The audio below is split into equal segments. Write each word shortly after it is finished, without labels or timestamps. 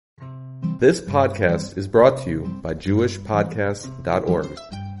This podcast is brought to you by JewishPodcasts.org.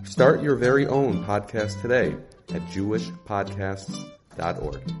 Start your very own podcast today at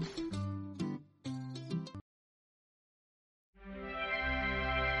JewishPodcasts.org.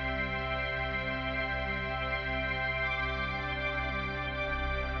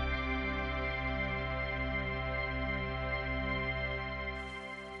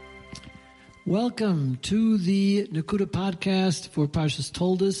 Welcome to the Nakuda podcast for Parshas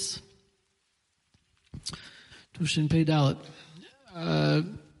Toldos. Tushin Pei Dalet.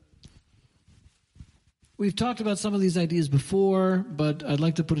 We've talked about some of these ideas before, but I'd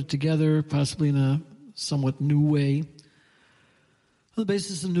like to put it together, possibly in a somewhat new way, on the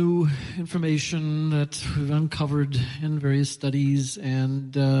basis of new information that we've uncovered in various studies,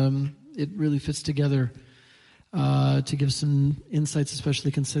 and it really fits together to give some insights, especially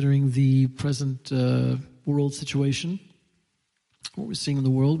considering the present world situation, what we're seeing in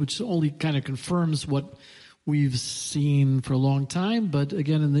the world, which only kind of confirms what we've seen for a long time. But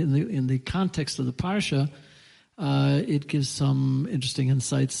again, in the context of the parsha, it gives some interesting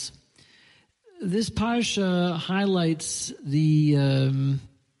insights. This parsha highlights the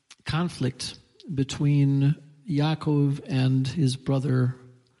conflict between Yaakov and his twin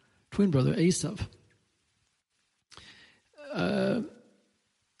brother Esav.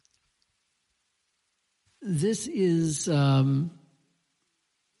 This is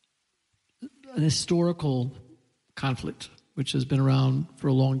an historical conflict which has been around for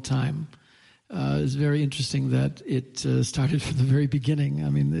a long time. It's very interesting that it started from the very beginning.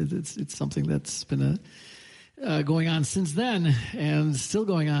 I mean, it's something that's been going on since then and still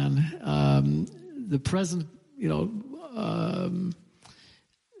going on. The present,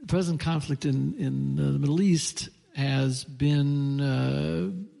 present conflict in the Middle East has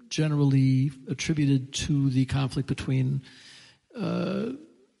been generally attributed to the conflict between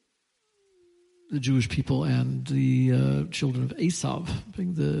the Jewish people and the children of Esav. I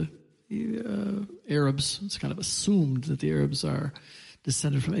think the Arabs, it's kind of assumed that the Arabs are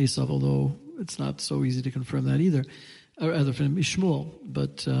descended from Esav, although it's not so easy to confirm that either, or other from Ishmael,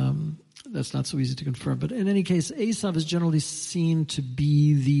 but that's not so easy to confirm. But in any case, Esav is generally seen to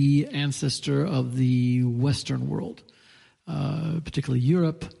be the ancestor of the Western world, particularly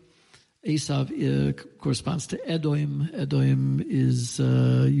Europe. Esav corresponds to Edom. Edom is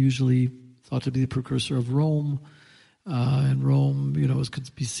usually thought to be the precursor of Rome. And Rome,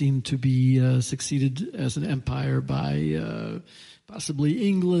 could be seen to be succeeded as an empire by possibly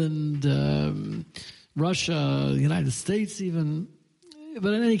England, Russia, the United States even.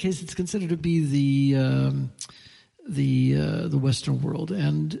 But in any case, it's considered to be the Western world,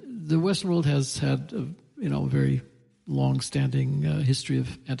 and the Western world has had a very long-standing history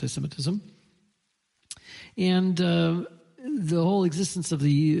of anti-Semitism, and the whole existence of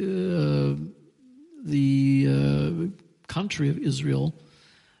the country of Israel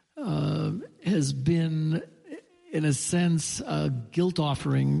has been, in a sense, a guilt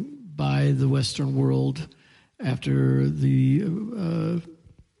offering by the Western world after the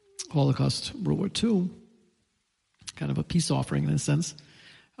Holocaust, World War II, kind of a peace offering in a sense.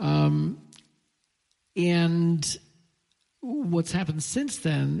 And what's happened since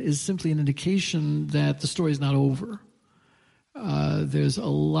then is simply an indication that the story is not over. There's a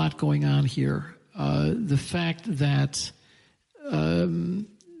lot going on here. The fact that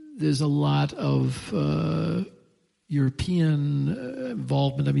there's a lot of European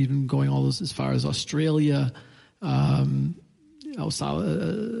involvement, I mean, even going all this as far as Australia,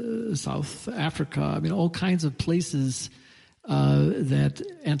 South Africa, I mean, all kinds of places that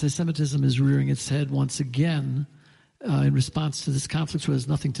anti-Semitism is rearing its head once again in response to this conflict, which has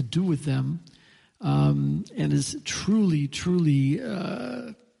nothing to do with them, and is truly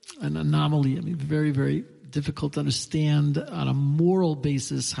an anomaly. I mean, very, very difficult to understand on a moral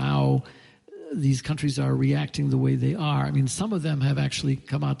basis how these countries are reacting the way they are. I mean, some of them have actually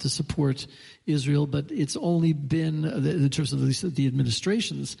come out to support Israel, but it's only been, in terms of the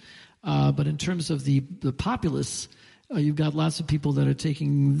administrations, but in terms of the populace, you've got lots of people that are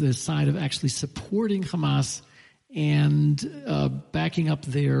taking the side of actually supporting Hamas and backing up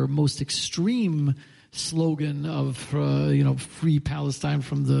their most extreme slogan of free Palestine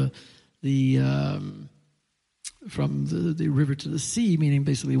from the river to the sea, meaning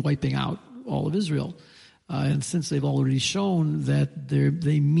basically wiping out all of Israel. And since they've already shown that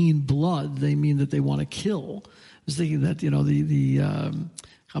they mean blood, they mean that they want to kill. I was thinking that the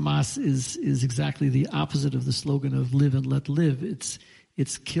Hamas is exactly the opposite of the slogan of "live and let live." It's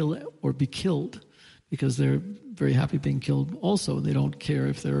kill or be killed, because they're very happy being killed also. They don't care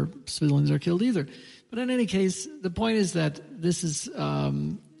if their civilians are killed either. But in any case, the point is that this is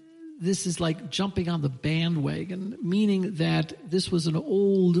this is like jumping on the bandwagon, meaning that this was an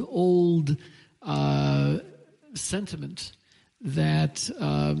old sentiment that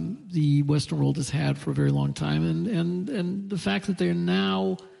the Western world has had for a very long time, and the fact that they're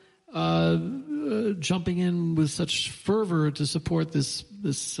now jumping in with such fervor to support this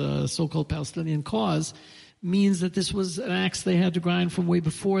so-called Palestinian cause means that this was an axe they had to grind from way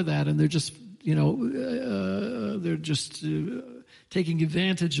before that, and they're just taking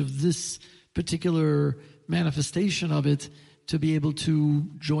advantage of this particular manifestation of it to be able to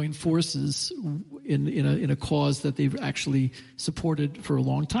join forces in a cause that they've actually supported for a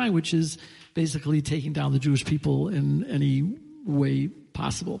long time, which is basically taking down the Jewish people in any way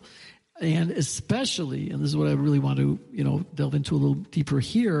possible. And especially, and this is what I really want to delve into a little deeper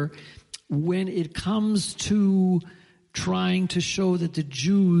here, when it comes to trying to show that the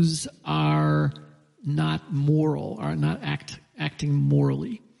Jews are not moral, are not acting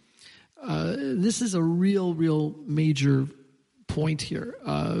morally. This is a real major point here.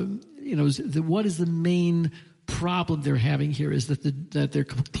 What is the main problem they're having here is that they're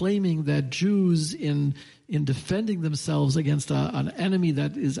claiming that Jews in defending themselves against an enemy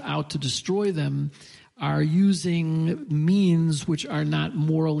that is out to destroy them are using means which are not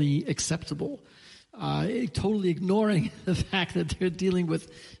morally acceptable, totally ignoring the fact that they're dealing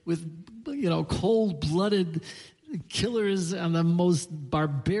with cold-blooded killers on the most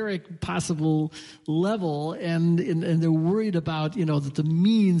barbaric possible level, and they're worried about that the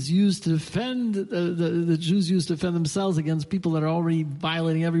means used to defend the Jews used to defend themselves against people that are already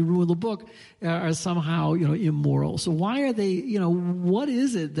violating every rule of the book are somehow immoral. So why are they what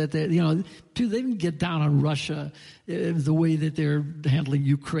is it that they didn't get down on Russia the way that they're handling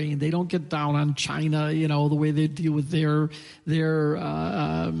Ukraine? They don't get down on China the way they deal with their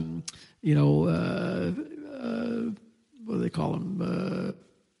what do they call them?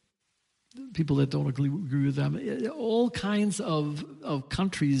 People that don't agree with them. All kinds of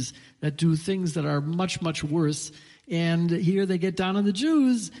countries that do things that are much worse. And here they get down on the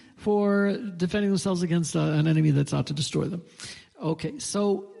Jews for defending themselves against an enemy that's out to destroy them. Okay,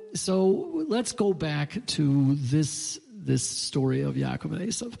 so let's go back to this story of Yaakov and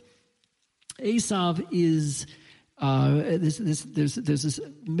Esav. Esav is there's this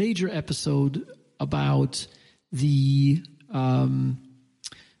major episode about the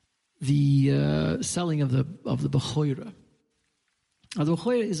selling of the Bechoira. Now, the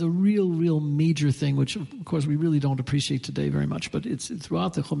Bechoira is a real major thing, which of course we really don't appreciate today very much. But it's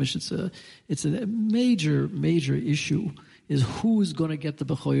throughout the Chumash. It's a major issue. Is who's going to get the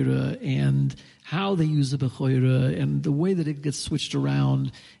Bechoira and how they use the Bechoira and the way that it gets switched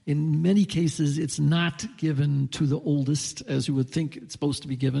around. In many cases, it's not given to the oldest as you would think it's supposed to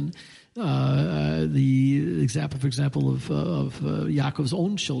be given. The example, for example, of Yaakov's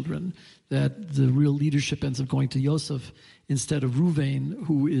own children, that the real leadership ends up going to Yosef instead of Ruvain,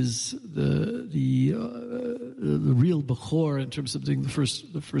 who is the real Bechor in terms of being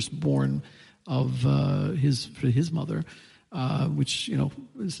the firstborn of his mother. Which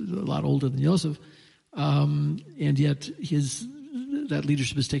is a lot older than Yosef, and yet that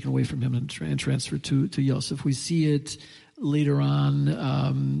leadership is taken away from him and transferred to Yosef. We see it later on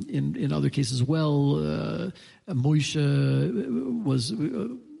in other cases as well. Moshe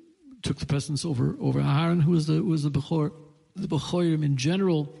took the precedence over Aaron, who was the Bechor. The Bechorim in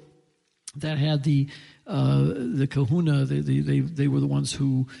general that had the kahuna. They were the ones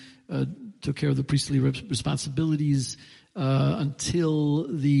who took care of the priestly responsibilities. Until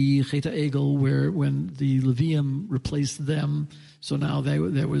the Chet HaEgel, when the Levium replaced them, so now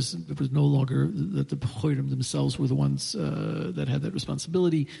there was no longer that the Bechorim themselves were the ones that had that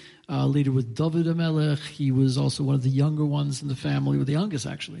responsibility. Later with David HaMelech, he was also one of the younger ones in the family, or the youngest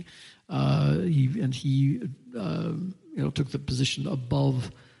actually. He took the position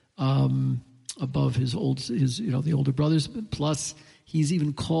above his the older brothers. Plus, he's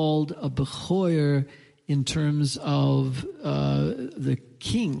even called a Bechor in terms of the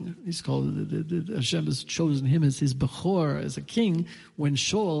king. He's called, Hashem has chosen him as his Bechor, as a king, when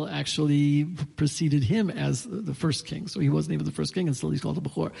Shaul actually preceded him as the first king. So he wasn't even the first king, and still he's called the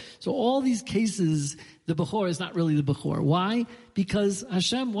Bechor. So all these cases, the Bechor is not really the Bechor. Why? Because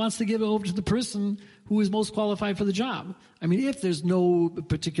Hashem wants to give it over to the person who is most qualified for the job. I mean, if there's no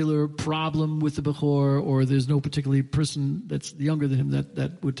particular problem with the Bechor, or there's no particular person that's younger than him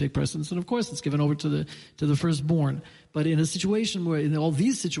that would take precedence, and of course it's given over to the firstborn. But in a situation where, in all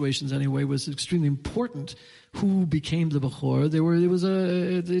these situations anyway, was extremely important who became the Bechor.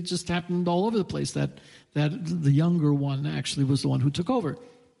 It just happened all over the place that the younger one actually was the one who took over.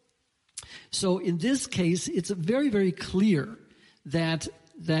 So in this case, it's very clear that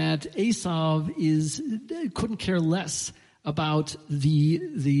Esav couldn't care less about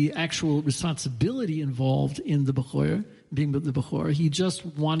the actual responsibility involved in the Bechor, being the Bechor. He just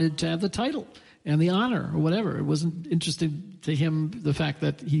wanted to have the title and the honor or whatever. It wasn't interesting to him the fact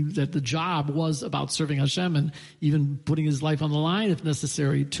that the job was about serving Hashem and even putting his life on the line if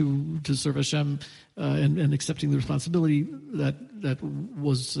necessary to serve Hashem and accepting the responsibility that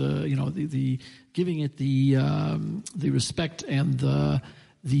was the giving it the respect and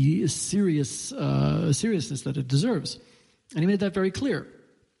the seriousness that it deserves. And he made that very clear.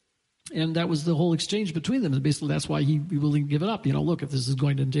 And that was the whole exchange between them. And basically, that's why he willing to give it up. Look, if this is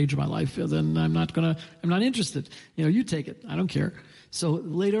going to endanger my life, then I'm not interested. You take it. I don't care. So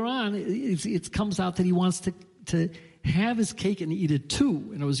later on, it comes out that he wants to have his cake and eat it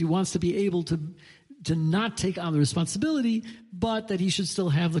too. In other words, he wants to be able to not take on the responsibility, but that he should still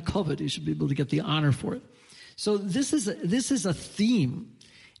have the kavod. He should be able to get the honor for it. So this is a theme,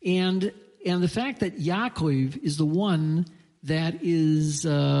 and the fact that Yaakov is the one that is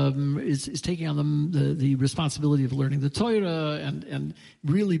taking on the responsibility of learning the Torah and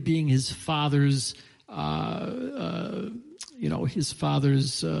really being his father's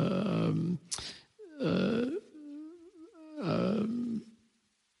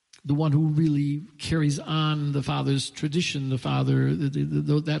the one who really carries on the father's tradition,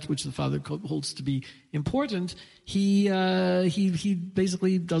 that which the father holds to be important. He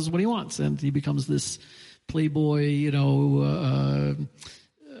basically does what he wants, and he becomes this playboy,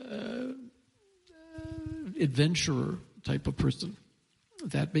 adventurer type of person.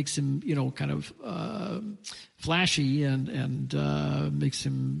 That makes him, kind of flashy and makes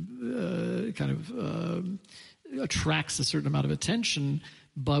him attracts a certain amount of attention.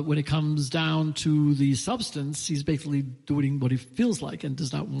 But when it comes down to the substance, he's basically doing what he feels like and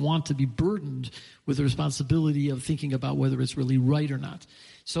does not want to be burdened with the responsibility of thinking about whether it's really right or not.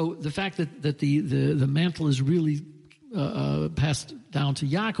 So the fact that the mantle is really passed down to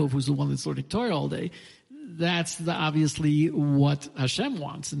Yaakov, who's the one that's learning Torah all day, that's obviously what Hashem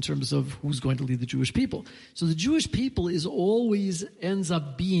wants in terms of who's going to lead the Jewish people. So the Jewish people always ends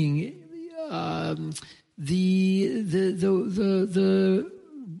up being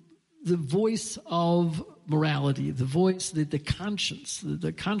the voice of morality, the voice, the conscience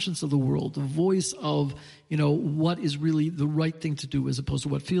of the world, the voice of, what is really the right thing to do as opposed to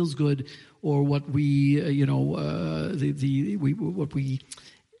what feels good or what we, what we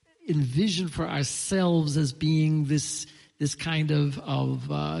envision for ourselves as being this kind of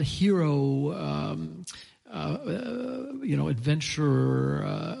hero, adventurer,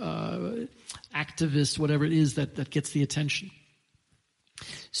 activist, whatever it is that gets the attention.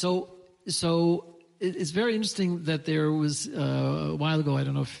 So it's very interesting that there was a while ago, I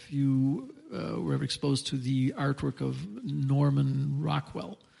don't know if you were ever exposed to the artwork of Norman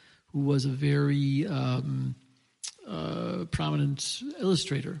Rockwell, who was a very prominent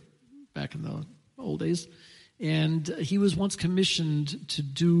illustrator back in the old days. And he was once commissioned to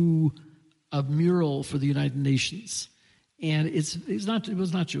do a mural for the United Nations. And it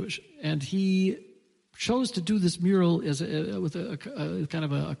was not Jewish. And he chose to do this mural with a kind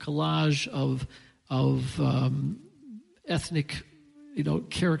of a collage of ethnic,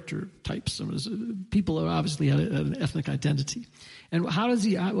 character types. People obviously had an ethnic identity. And how did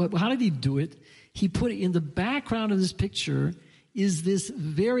he do it? He put in the background of this picture is this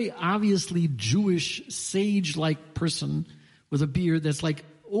very obviously Jewish sage-like person with a beard that's like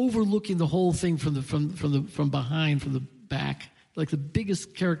overlooking the whole thing from behind, from the back, like the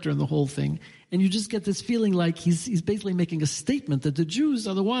biggest character in the whole thing. And you just get this feeling like he's basically making a statement that the Jews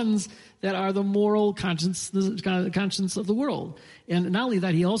are the ones that are the moral conscience of the world. And not only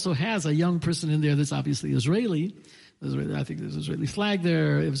that, he also has a young person in there that's obviously Israeli. I think there's an Israeli flag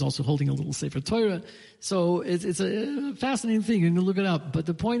there. It was also holding a little Sefer Torah. So it's a fascinating thing. You can look it up. But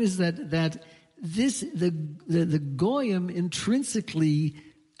the point is that the Goyim intrinsically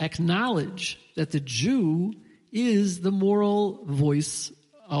acknowledge that the Jew is the moral voice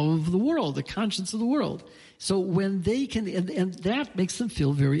of the world, the conscience of the world. So when they can, and that makes them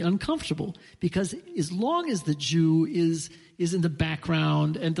feel very uncomfortable, because as long as the Jew is in the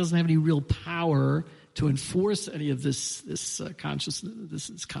background and doesn't have any real power to enforce any of this conscience,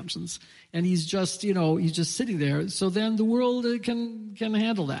 and he's just sitting there. So then the world can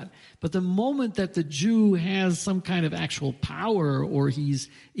handle that. But the moment that the Jew has some kind of actual power, or he's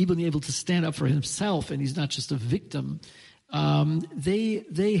even able to stand up for himself, and he's not just a victim,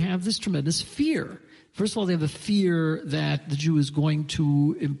 they have this tremendous fear. First of all, they have a fear that the Jew is going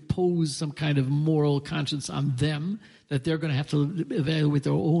to impose some kind of moral conscience on them, that they're going to have to evaluate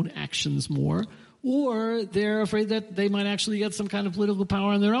their own actions more. or they're afraid that they might actually get some kind of political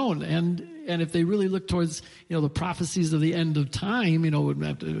power on their own. And if they really look towards, the prophecies of the end of time, we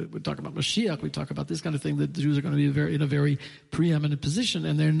talk about Moshiach, we talk about this kind of thing, that the Jews are going to be in a very preeminent position,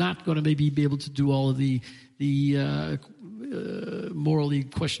 and they're not going to maybe be able to do all of the morally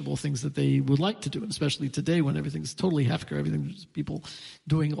questionable things that they would like to do, especially today when everything's totally hefker, everything's people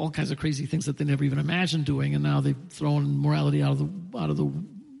doing all kinds of crazy things that they never even imagined doing, and now they've thrown morality out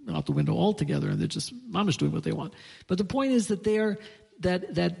the window altogether, and they're just mamish doing what they want. But the point is that there's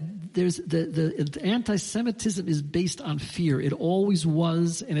the anti-Semitism is based on fear. It always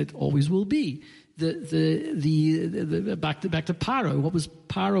was, and it always will be. Back to Paro. What was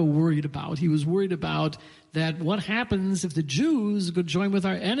Paro worried about? He was worried about that what happens if the Jews could join with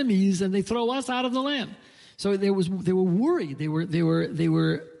our enemies and they throw us out of the land. So they were worried. They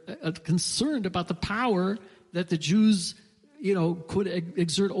were concerned about the power that the Jews could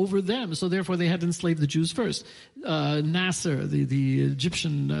exert over them. So therefore they had to enslave the Jews first. Nasser, the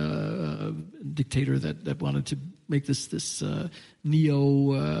Egyptian dictator that wanted to make this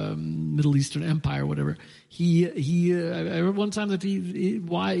neo Middle Eastern empire, whatever. I read one time that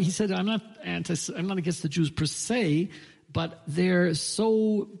he said, I'm not against the Jews per se, but they're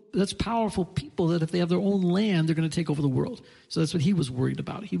that's powerful people that if they have their own land, they're going to take over the world. So that's what he was worried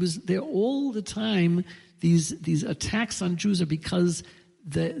about. He was there all the time. These attacks on Jews are because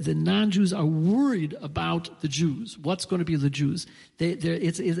the non-Jews are worried about the Jews. What's going to be the Jews?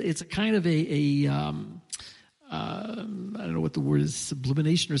 It's a kind of I don't know what the word is,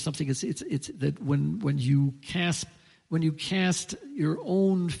 sublimination or something. It's that when you cast your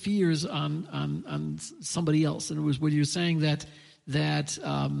own fears on somebody else, and it was when you're saying that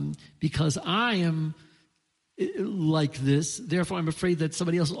because I am like this, therefore I'm afraid that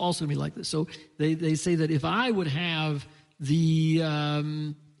somebody else is also going to be like this. So they say that if I would have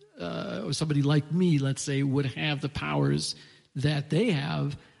or somebody like me, let's say, would have the powers that they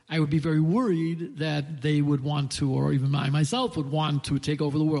have, I would be very worried that they would want to, or even I myself would want to take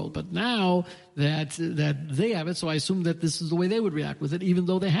over the world. But now that they have it, so I assume that this is the way they would react with it, even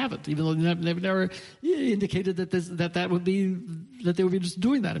though they haven't, even though they've never indicated that they would be just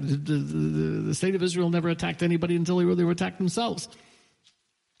doing that. I mean, the state of Israel never attacked anybody until they were attacked themselves.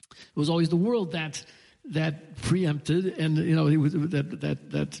 It was always the world that preempted, and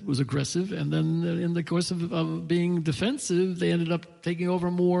that was aggressive, and then in the course of being defensive, they ended up taking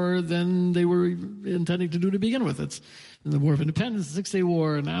over more than they were intending to do to begin with. It's in the War of Independence, the 6-Day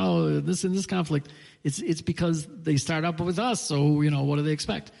War, and now in this conflict. It's because they start up with us, so what do they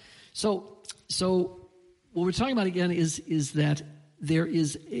expect? So what we're talking about again is that there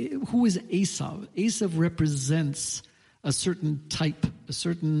is who is Esav? Esav represents a certain type, a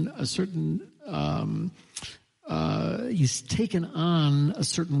certain. He's taken on a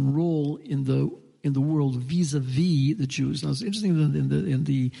certain role in the world vis-a-vis the Jews. Now it's interesting that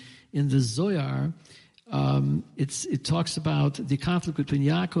in the Zohar, it talks about the conflict between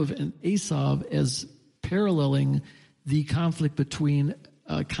Yaakov and Esav as paralleling the conflict between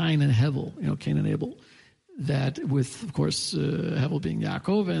Kain and Hevel, Cain and Abel. That with, of course, Hevel being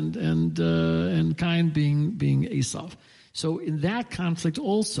Yaakov and Kain being Esav. So in that conflict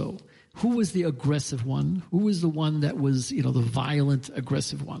also, who was the aggressive one? Who was the one that was, the violent,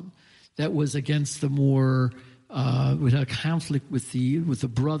 aggressive one? That was against the more, we had a conflict with the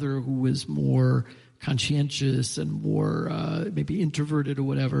brother who was more conscientious and more maybe introverted or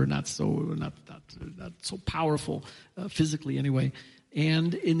whatever, not so powerful physically anyway.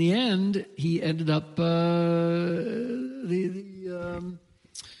 And in the end, he ended up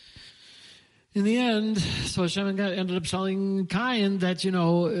in the end, so Hashem ended up telling Kain that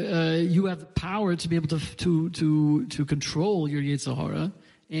you have the power to be able to control your Yetzer Hara,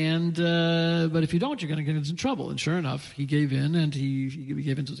 and but if you don't, you're going to get into trouble. And sure enough, he gave in, and he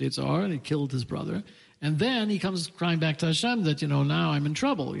gave in to his Yetzer Hara, and he killed his brother. And then he comes crying back to Hashem that now I'm in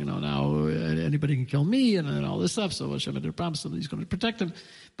trouble. Now anybody can kill me, and all this stuff. So Hashem had promised him that he's going to protect him.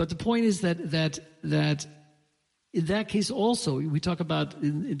 But the point is that. In that case also, we talk about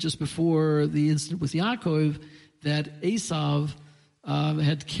just before the incident with Yaakov that Esav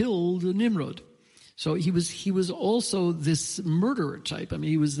had killed Nimrod. So he was also this murderer type. I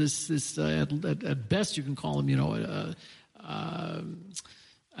mean, he was this at best you can call him,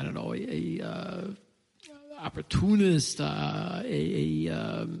 opportunist,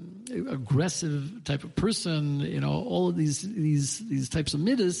 aggressive type of person. All of these types of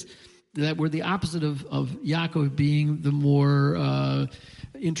midas. that were the opposite of Yaakov being the more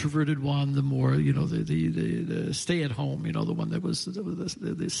introverted one, the more, the stay at home, the one that was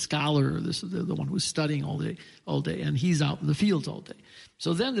the scholar, the one who was studying all day, and he's out in the fields all day.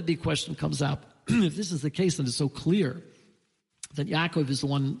 So then the big question comes up: if this is the case, then it's so clear that Yaakov is the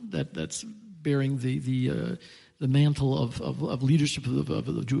one that's bearing the mantle of leadership of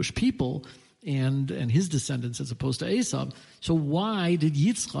the Jewish people and his descendants as opposed to Esav. So why did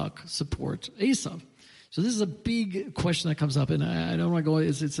Yitzchak support Esav? So this is a big question that comes up, and I don't want to go.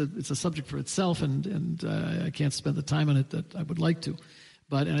 It's a subject for itself, and I can't spend the time on it that I would like to.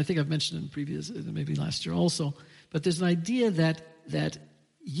 And I think I've mentioned in previous, maybe last year also. But there's an idea that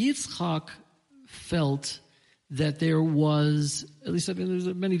Yitzchak felt that there was, at least there's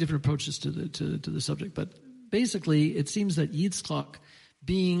many different approaches to the subject, but basically it seems that Yitzchak,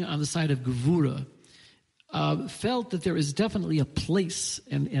 being on the side of Gevura, felt that there is definitely a place,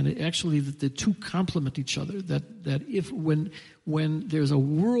 and actually that the two complement each other. That if when there's a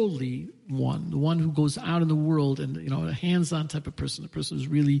worldly one, the one who goes out in the world and a hands-on type of person, a person who's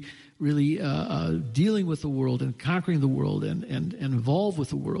really dealing with the world and conquering the world and involved with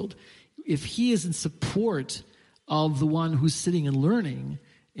the world, if he is in support of the one who's sitting and learning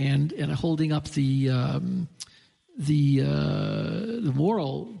and holding up the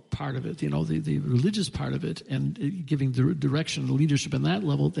moral part of it, the religious part of it, and giving the direction, the leadership in that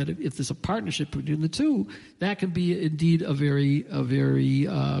level, that if there's a partnership between the two, that can be indeed a very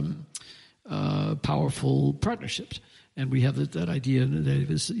powerful partnership. And we have that idea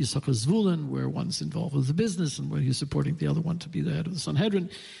that is Yisachar Zvulun, where one's involved with the business and where he's supporting the other one to be the head of the Sanhedrin.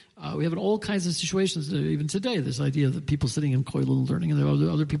 We have in all kinds of situations, even today, this idea that people sitting in kollel learning, and there are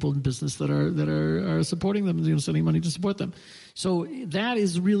other people in business that are supporting them, sending money to support them. So that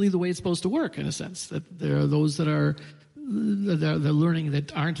is really the way it's supposed to work, in a sense, that there are those that are learning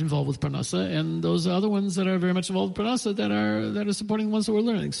that aren't involved with Parnasa, and those other ones that are very much involved with Parnasa that are supporting the ones that we're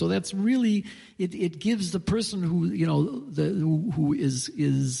learning. So that's really it gives the person who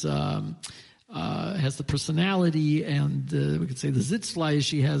has the personality and we could say the Sitzfleisch.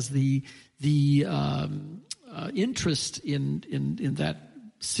 She has the interest in that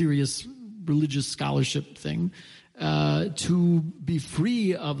serious religious scholarship thing to be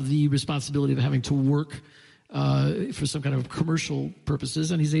free of the responsibility of having to work for some kind of commercial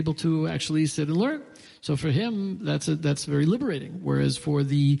purposes, and he's able to actually sit and learn. So for him, that's very liberating. Whereas for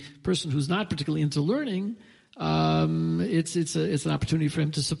the person who's not particularly into learning, it's an opportunity for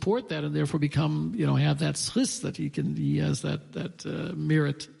him to support that and therefore become, have that schis that he has that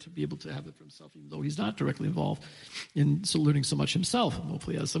merit to be able to have it for himself, even though he's not directly involved in learning so much himself. And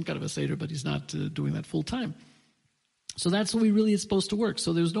hopefully he has some kind of a seder, but he's not doing that full time. So that's the way really it's supposed to work.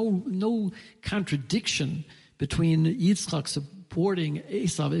 So there's no contradiction between Yitzchak supporting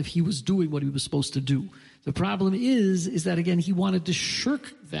Esav if he was doing what he was supposed to do. The problem is that, again, he wanted to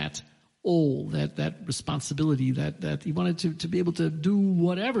shirk that that responsibility, that he wanted to be able to do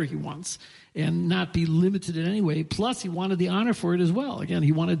whatever he wants and not be limited in any way. Plus, he wanted the honor for it as well. Again,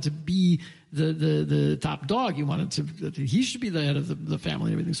 he wanted to be the top dog. He wanted that he should be the head of the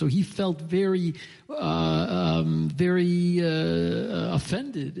family and everything. So he felt very offended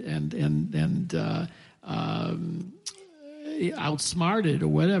and outsmarted or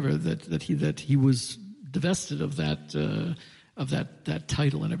whatever that he was divested of that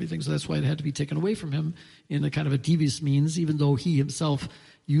title and everything. So that's why it had to be taken away from him in a kind of a devious means, even though he himself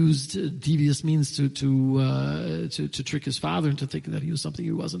used devious means to trick his father into thinking that he was something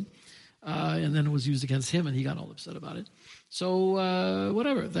he wasn't. And then it was used against him, and he got all upset about it. So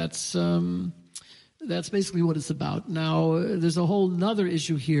whatever. That's basically what it's about. Now, there's a whole other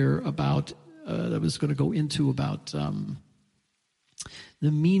issue here about that I was going to go into about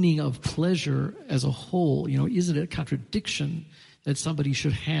the meaning of pleasure as a whole. Is it a contradiction that somebody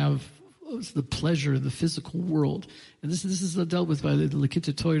should have the pleasure in the physical world? And this is dealt with by the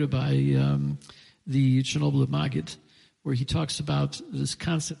Lekita Torah by the Chernobyl Maggid, where he talks about this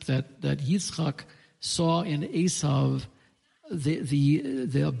concept that Yitzchak saw in Esav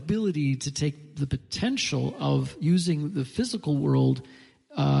the ability to take the potential of using the physical world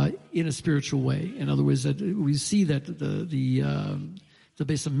in a spiritual way. In other words, that we see that the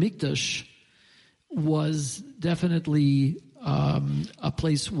Beis Hamikdash was definitely a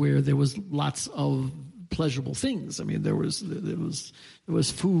place where there was lots of pleasurable things. I mean, there was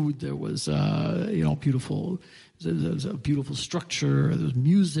food, there was beautiful. There was a beautiful structure. There was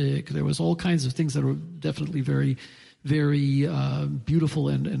music. There was all kinds of things that were definitely very, very beautiful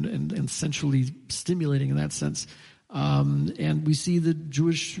and sensually stimulating in that sense. And we see the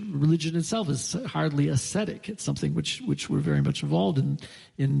Jewish religion itself is hardly ascetic. It's something which we're very much involved in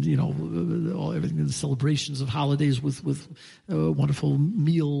everything, the celebrations of holidays with wonderful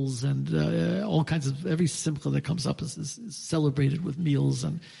meals and all kinds of, every simcha that comes up is celebrated with meals,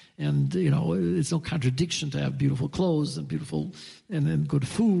 and it's no contradiction to have beautiful clothes and and good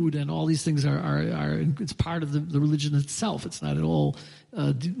food, and all these things are it's part of the religion itself. It's not at all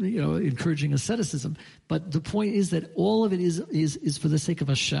encouraging asceticism. But the point is that all of it is for the sake of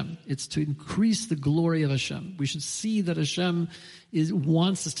Hashem. It's to increase the glory of Hashem. We should see that Hashem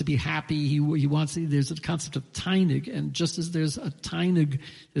wants us to be happy. He wants. There's a concept of tainig, and just as there's a tainig,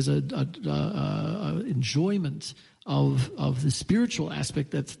 there's a enjoyment of the spiritual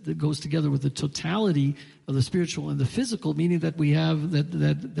aspect that goes together with the totality of the spiritual and the physical, meaning that we have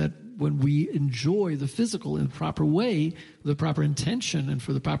that when we enjoy the physical in the proper way, with the proper intention and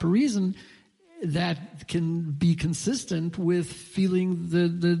for the proper reason, that can be consistent with feeling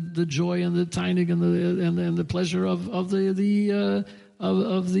the joy and the tainig and the pleasure of the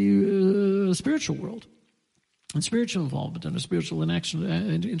spiritual world and spiritual involvement and a spiritual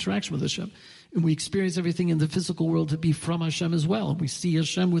interaction with Hashem. And we experience everything in the physical world to be from Hashem as well. And we see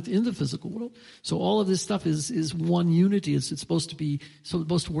Hashem within the physical world. So all of this stuff is one unity. It's supposed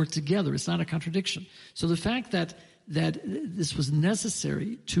to work together. It's not a contradiction. So the fact that this was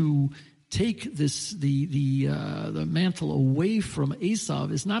necessary to take the mantle away from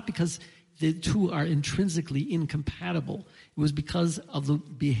Esav is not because the two are intrinsically incompatible. It was because of the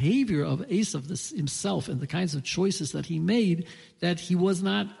behavior of Esav himself and the kinds of choices that he made that he was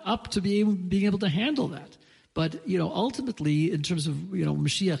not up to being able to handle that. But ultimately, in terms of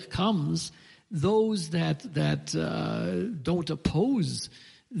Moshiach comes, those that don't oppose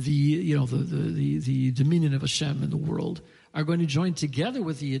the dominion of Hashem in the world are going to join together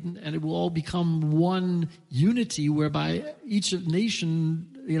with the Yidden, and it will all become one unity whereby each nation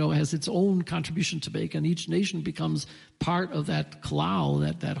has its own contribution to make, and each nation becomes part of that klal,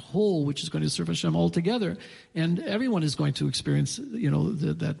 that whole, which is going to serve Hashem all together, and everyone is going to experience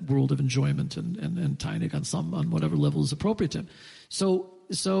that world of enjoyment and tainig on whatever level is appropriate to him. So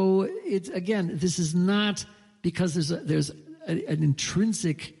it's, again, this is not because there's an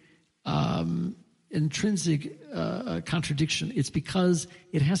intrinsic contradiction. It's because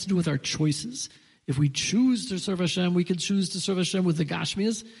it has to do with our choices. If we choose to serve Hashem, we can choose to serve Hashem with the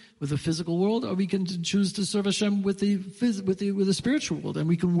Gashmias, with the physical world, or we can choose to serve Hashem with the spiritual world, and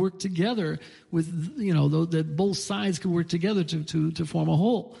we can work together with that both sides can work together to form a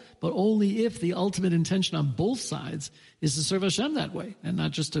whole. But only if the ultimate intention on both sides is to serve Hashem that way, and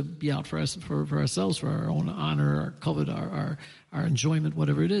not just to be out for ourselves, for our own honor, our covet, our enjoyment,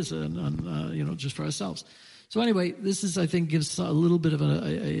 whatever it is, and just for ourselves. So anyway, this is, I think, gives a little bit of an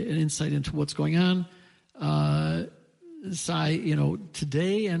insight into what's going on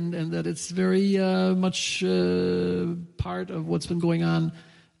today, and that it's very much part of what's been going on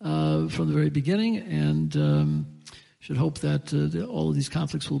from the very beginning, and should hope that all of these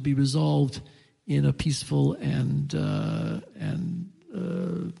conflicts will be resolved in a peaceful and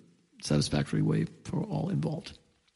satisfactory way for all involved.